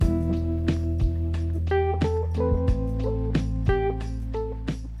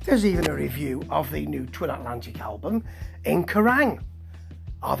there's even a review of the new Twin Atlantic album in Kerrang.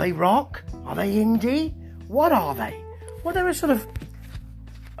 Are they rock? Are they indie? What are they? Well, they're a sort of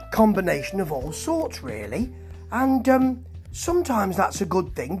combination of all sorts, really. And sometimes that's a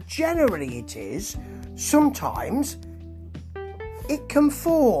good thing. Generally it is. Sometimes it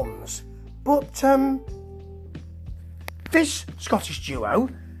conforms. But this Scottish duo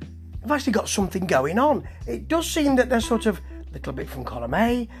have actually got something going on. It does seem that they're sort of a little bit from column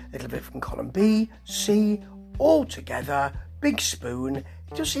A, a little bit from column B, C, all together, big spoon. It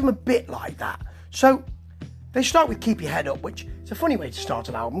does seem a bit like that. So they start with Keep Your Head Up, which is a funny way to start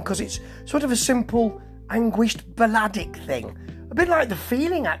an album because it's sort of a simple, anguished, balladic thing. A bit like The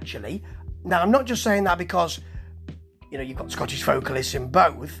Feeling, actually. Now, I'm not just saying that because, you know, you've got Scottish vocalists in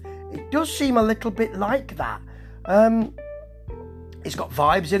both. It does seem a little bit like that. It's got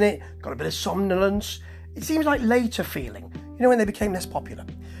vibes in it, got a bit of somnolence. It seems like later Feeling, you know, when they became less popular.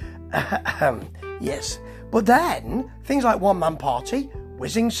 Yes. But then, things like One Man Party,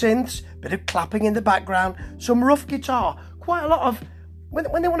 whizzing synths, bit of clapping in the background, some rough guitar, quite a lot of...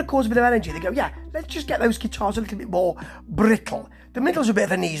 When they want to cause a bit of energy, they go, yeah, let's just get those guitars a little bit more brittle. The middle's a bit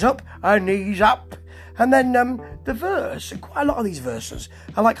of a knees up, And then the verse, and quite a lot of these verses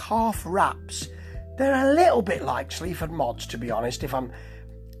are like half raps. They're a little bit like Sleaford Mods, to be honest,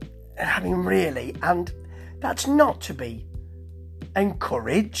 really. And that's not to be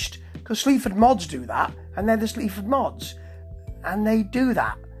encouraged, because Sleaford Mods do that, and they're the Sleaford Mods. And they do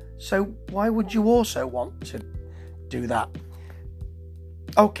that. So why would you also want to do that?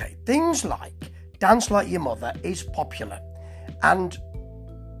 Okay, things like Dance Like Your Mother is popular. And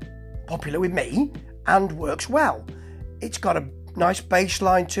popular with me, and works well. It's got a nice bass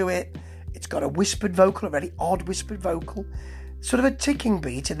line to it. It's got a whispered vocal, a very odd whispered vocal. Sort of a ticking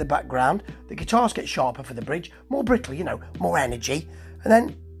beat in the background. The guitars get sharper for the bridge, more brittle, you know, more energy. And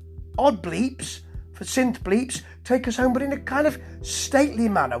then odd bleeps, for synth bleeps, take us home, but in a kind of stately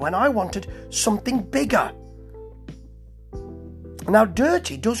manner when I wanted something bigger. Now,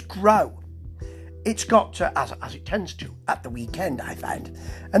 Dirty does grow. It's got, as it tends to, at the weekend, I find.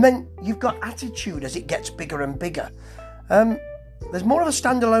 And then you've got Attitude as it gets bigger and bigger. There's more of a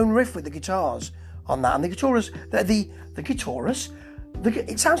standalone riff with the guitars on that. And the guitarist,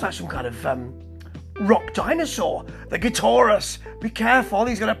 it sounds like some kind of rock dinosaur. The guitarist, be careful,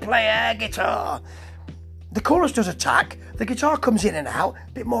 he's going to play air guitar. The chorus does attack. The guitar comes in and out,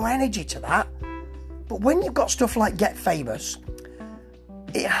 a bit more energy to that. But when you've got stuff like Get Famous,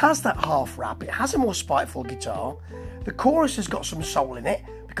 it has that half rap, it has a more spiteful guitar, the chorus has got some soul in it,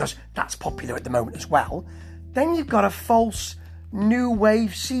 because that's popular at the moment as well. Then you've got a false new wave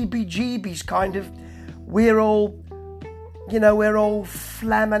CBGB's kind of, we're all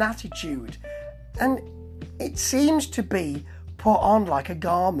phlegm and attitude. And it seems to be put on like a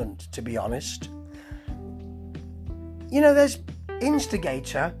garment, to be honest. You know, there's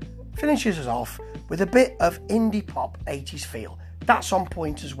Instigator, finishes us off with a bit of indie pop 80s feel. That's on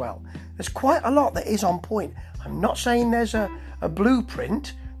point as well. There's quite a lot that is on point. I'm not saying there's a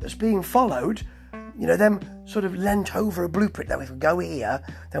blueprint that's being followed, you know, them sort of lent over a blueprint that if we go here,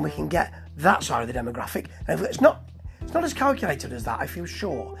 then we can get that side of the demographic. And it's not as calculated as that, I feel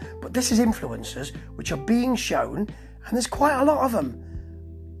sure. But this is influencers which are being shown, and there's quite a lot of them.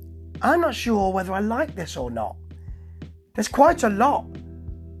 I'm not sure whether I like this or not. There's quite a lot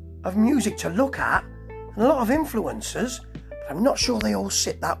of music to look at, and a lot of influencers, but I'm not sure they all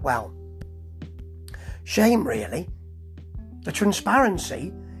sit that well. Shame, really. The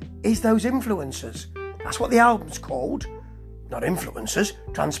transparency is those influencers. That's what the album's called. Not influencers,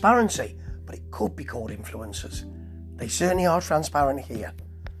 transparency. But it could be called influencers. They certainly are transparent here.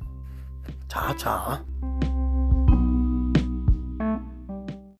 Ta-ta.